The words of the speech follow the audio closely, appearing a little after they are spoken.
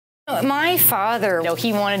My father,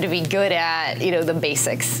 he wanted to be good at, the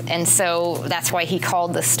basics. And so that's why he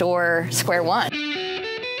called the store Square One.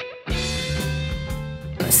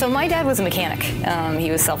 So my dad was a mechanic. He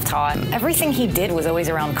was self-taught. Everything he did was always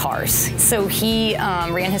around cars. So he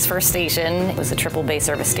ran his first station. It was a triple bay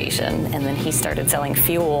service station, and then he started selling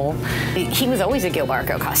fuel. He was always a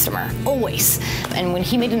Gilbarco customer, always. And when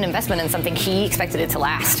he made an investment in something, he expected it to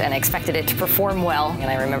last and expected it to perform well. And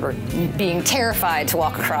I remember being terrified to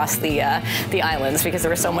walk across the islands because there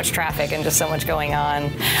was so much traffic and just so much going on.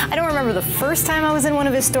 I don't remember the first time I was in one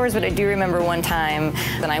of his stores, but I do remember one time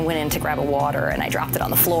when I went in to grab a water and I dropped it on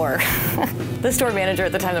the floor. The store manager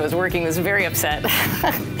at the time that was working was very upset,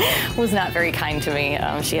 was not very kind to me.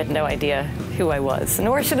 She had no idea who I was,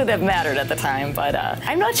 nor should it have mattered at the time, but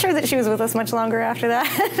I'm not sure that she was with us much longer after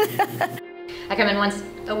that. I come in once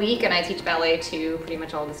a week and I teach ballet to pretty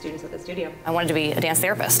much all the students at the studio. I wanted to be a dance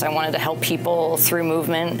therapist. I wanted to help people through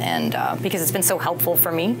movement, and because it's been so helpful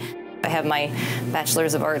for me. I have my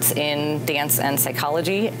Bachelor's of Arts in Dance and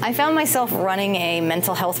Psychology. I found myself running a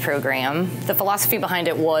mental health program. The philosophy behind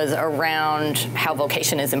it was around how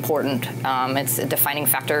vocation is important. It's a defining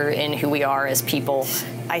factor in who we are as people.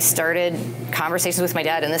 I started conversations with my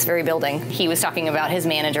dad in this very building. He was talking about his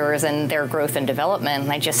managers and their growth and development,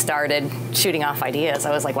 and I just started shooting off ideas.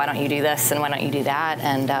 I was like, why don't you do this and why don't you do that?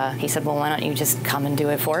 And he said, well, why don't you just come and do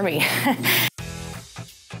it for me?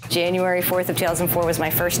 January 4th of 2004 was my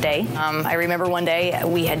first day. I remember one day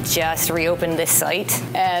we had just reopened this site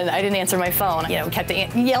and I didn't answer my phone. He kept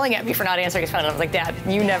yelling at me for not answering his phone. And I was like, Dad,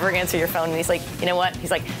 you never answer your phone. And he's like, you know what?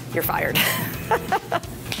 He's like, you're fired.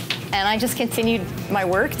 And I just continued my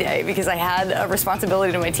work day because I had a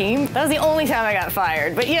responsibility to my team. That was the only time I got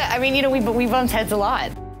fired. But yeah, I mean, we bumped heads a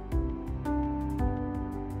lot.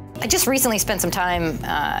 I just recently spent some time,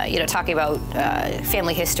 talking about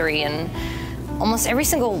family history, and almost every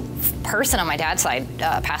single person on my dad's side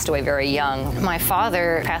passed away very young. My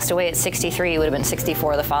father passed away at 63, he would have been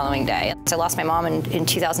 64 the following day. So I lost my mom in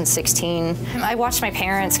 2016. I watched my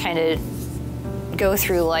parents kind of go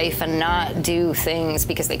through life and not do things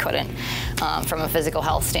because they couldn't from a physical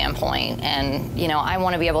health standpoint. And, I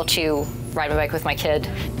want to be able to ride my bike with my kid,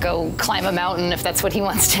 go climb a mountain if that's what he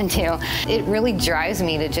wants to do. It really drives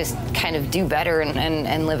me to just kind of do better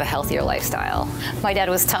and live a healthier lifestyle. My dad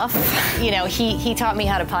was tough. He taught me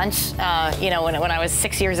how to punch, when I was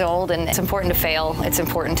 6 years old, and it's important to fail. It's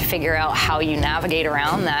important to figure out how you navigate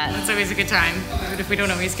around that. It's always a good time, even if we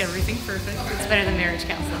don't always get everything perfect. It's better than marriage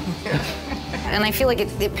counseling. And I feel like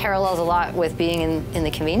it parallels a lot with being in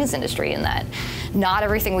the convenience industry, in that not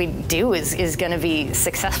everything we do is going to be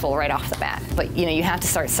successful right off the bat. But you have to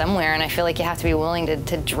start somewhere, and I feel like you have to be willing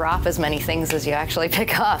to drop as many things as you actually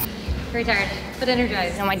pick up. Very tired, but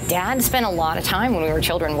energized. My dad spent a lot of time when we were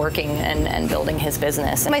children working and building his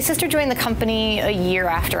business. My sister joined the company a year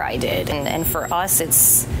after I did, and for us,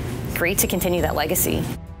 it's great to continue that legacy.